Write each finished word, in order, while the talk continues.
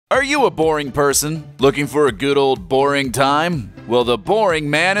Are you a boring person? Looking for a good old boring time? Well, the Boring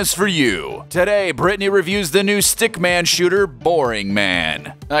Man is for you. Today, Brittany reviews the new Stickman shooter, Boring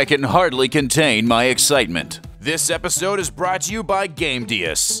Man. I can hardly contain my excitement. This episode is brought to you by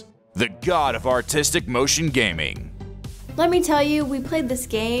GameDeus, the god of artistic motion gaming. Let me tell you, we played this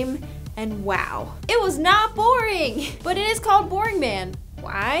game, and wow, it was not boring! But it is called Boring Man.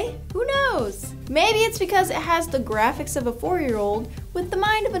 Why? Who knows? Maybe it's because it has the graphics of a 4-year-old with the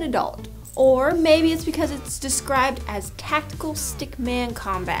mind of an adult. Or maybe it's because it's described as tactical stickman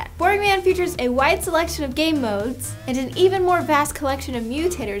combat. Boring Man features a wide selection of game modes and an even more vast collection of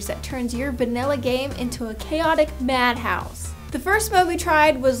mutators that turns your vanilla game into a chaotic madhouse. The first mode we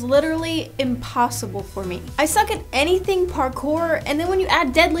tried was literally impossible for me. I suck at anything parkour, and then when you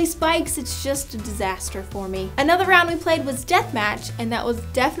add deadly spikes, it's just a disaster for me. Another round we played was deathmatch, and that was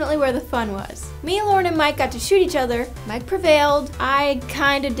definitely where the fun was. Me, Lauren, and Mike got to shoot each other. Mike prevailed. I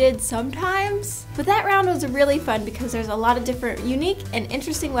kinda did sometimes. But that round was really fun because there's a lot of different unique and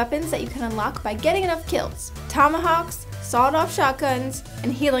interesting weapons that you can unlock by getting enough kills. Tomahawks, sawed-off shotguns,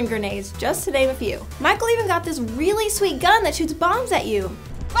 and healing grenades, just to name a few. Michael even got this really sweet gun that shoots bombs at you.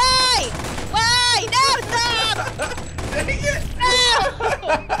 Why? Why? No, stop! Dang it!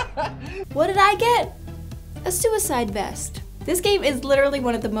 No! What did I get? A suicide vest. This game is literally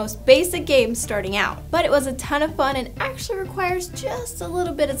one of the most basic games starting out, but it was a ton of fun and actually requires just a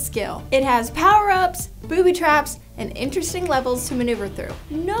little bit of skill. It has power-ups, booby traps, and interesting levels to maneuver through.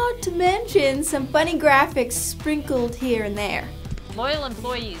 Not to mention some funny graphics sprinkled here and there. Loyal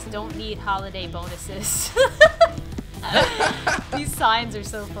employees don't need holiday bonuses. These signs are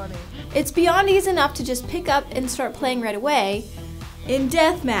so funny. It's beyond easy enough to just pick up and start playing right away. In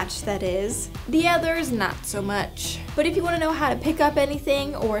deathmatch, that is. The others, not so much. But if you want to know how to pick up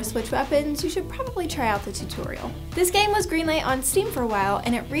anything or switch weapons, you should probably try out the tutorial. This game was greenlit on Steam for a while,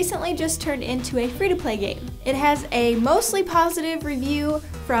 and it recently just turned into a free-to-play game. It has a mostly positive review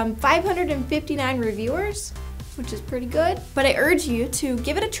from 559 reviewers, which is pretty good, but I urge you to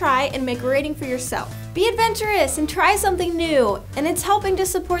give it a try and make a rating for yourself. Be adventurous and try something new, and it's helping to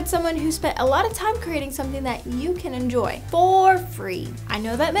support someone who spent a lot of time creating something that you can enjoy for free. I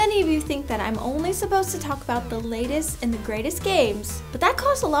know that many of you think that I'm only supposed to talk about the latest and the greatest games, but that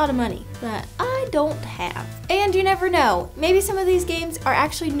costs a lot of money that I don't have. And you never know, maybe some of these games are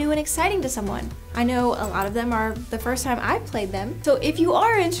actually new and exciting to someone. I know a lot of them are the first time I've played them, so if you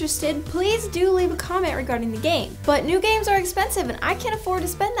are interested, please do leave a comment regarding the game. But new games are expensive and I can't afford to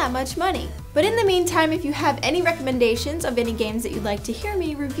spend that much money. But in the meantime, if you have any recommendations of any games that you'd like to hear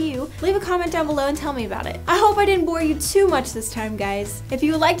me review, leave a comment down below and tell me about it. I hope I didn't bore you too much this time, guys. If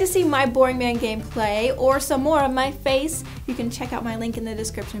you would like to see my Boring Man gameplay or some more of my face, you can check out my link in the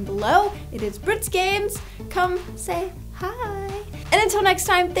description below. It is BRITTS Games. Come say hi. And until next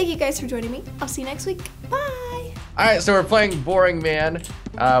time, thank you guys for joining me. I'll see you next week. Bye. Alright, so we're playing Boring Man.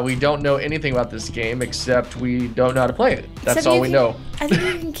 We don't know anything about this game except we don't know how to play it. That's all we know. I think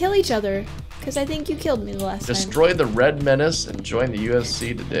you can kill each other, because I think you killed me the last time. Destroy the Red Menace and join the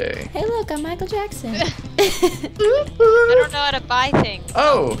UFC today. Hey look, I'm Michael Jackson. I don't know how to buy things.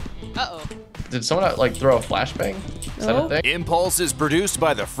 Oh! Uh-oh. Did someone like throw a flashbang? Is that a thing? Impulse is produced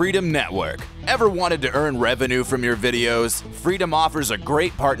by the Freedom Network. Ever wanted to earn revenue from your videos? Freedom offers a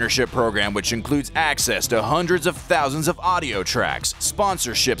great partnership program which includes access to hundreds of thousands of audio tracks,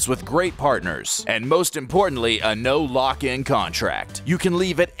 sponsorships with great partners, and most importantly, a no lock-in contract. You can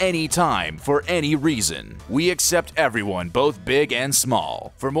leave at any time for any reason. We accept everyone, both big and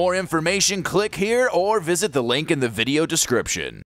small. For more information, click here or visit the link in the video description.